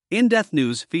In-depth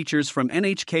news features from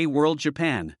NHK World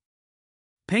Japan.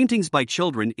 Paintings by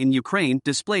children in Ukraine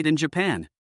displayed in Japan.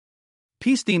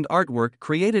 Peace-themed artwork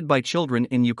created by children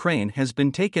in Ukraine has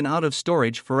been taken out of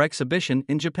storage for exhibition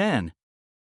in Japan.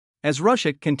 As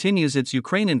Russia continues its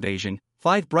Ukraine invasion,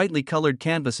 5 brightly colored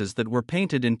canvases that were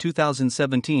painted in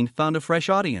 2017 found a fresh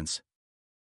audience.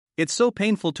 It's so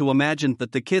painful to imagine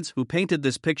that the kids who painted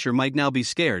this picture might now be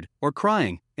scared, or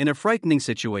crying, in a frightening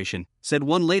situation, said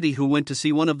one lady who went to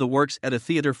see one of the works at a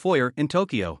theater foyer in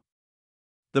Tokyo.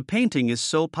 The painting is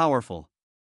so powerful.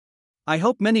 I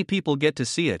hope many people get to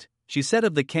see it, she said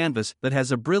of the canvas that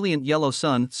has a brilliant yellow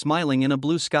sun smiling in a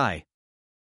blue sky.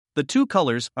 The 2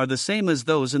 colors are the same as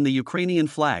those in the Ukrainian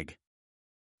flag.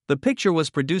 The picture was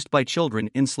produced by children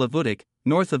in Slavudik,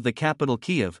 north of the capital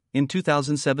Kyiv, in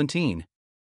 2017.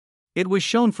 It was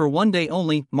shown for one day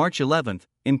only, March 11,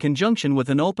 in conjunction with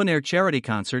an open-air charity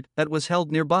concert that was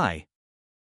held nearby.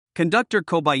 Conductor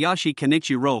Kobayashi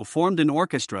Kenichiro formed an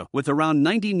orchestra with around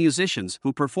 90 musicians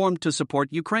who performed to support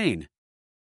Ukraine.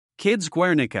 Kids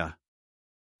Guernica.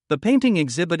 The painting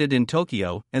exhibited in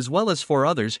Tokyo, as well as 4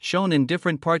 others shown in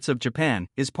different parts of Japan,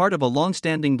 is part of a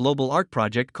long-standing global art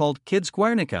project called Kids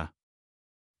Guernica.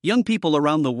 Young people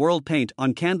around the world paint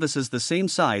on canvases the same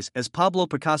size as Pablo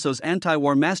Picasso's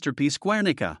anti-war masterpiece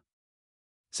Guernica.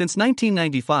 Since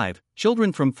 1995,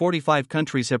 children from 45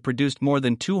 countries have produced more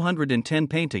than 210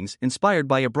 paintings inspired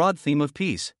by a broad theme of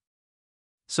peace.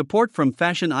 Support from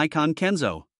fashion icon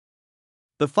Kenzo.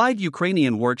 The 5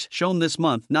 Ukrainian works shown this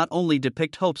month not only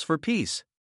depict hopes for peace.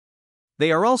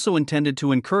 They are also intended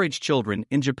to encourage children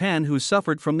in Japan who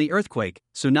suffered from the earthquake,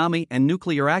 tsunami, and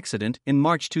nuclear accident in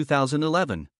March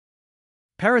 2011.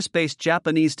 Paris-based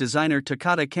Japanese designer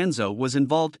Takata Kenzo was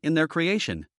involved in their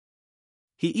creation.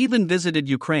 He even visited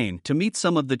Ukraine to meet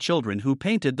some of the children who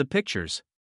painted the pictures.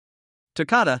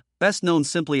 Takata, best known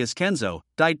simply as Kenzo,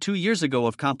 died 2 years ago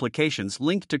of complications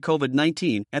linked to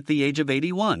COVID-19 at the age of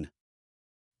 81.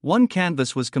 One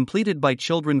canvas was completed by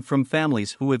children from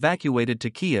families who evacuated to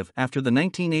Kyiv after the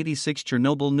 1986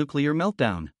 Chernobyl nuclear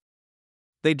meltdown.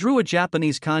 They drew a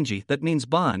Japanese kanji that means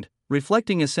bond,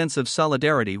 reflecting a sense of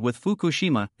solidarity with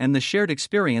Fukushima and the shared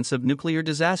experience of nuclear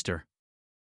disaster.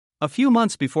 A few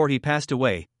months before he passed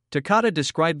away, Takata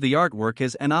described the artwork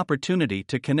as an opportunity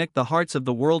to connect the hearts of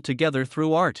the world together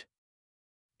through art.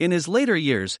 In his later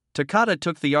years, Takata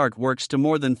took the artworks to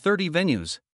more than 30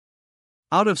 venues.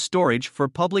 Out of storage for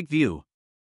public view.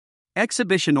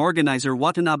 Exhibition organizer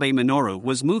Watanabe Minoru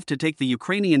was moved to take the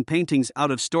Ukrainian paintings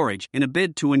out of storage in a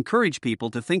bid to encourage people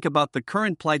to think about the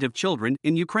current plight of children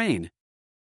in Ukraine.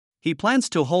 He plans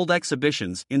to hold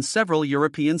exhibitions in several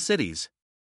European cities.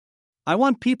 I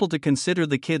want people to consider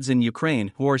the kids in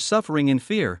Ukraine who are suffering in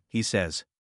fear, he says.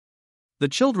 The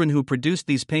children who produced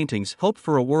these paintings hope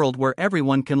for a world where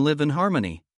everyone can live in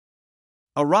harmony.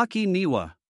 Araki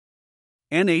Niwa.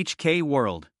 NHK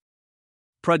World.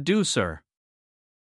 Producer.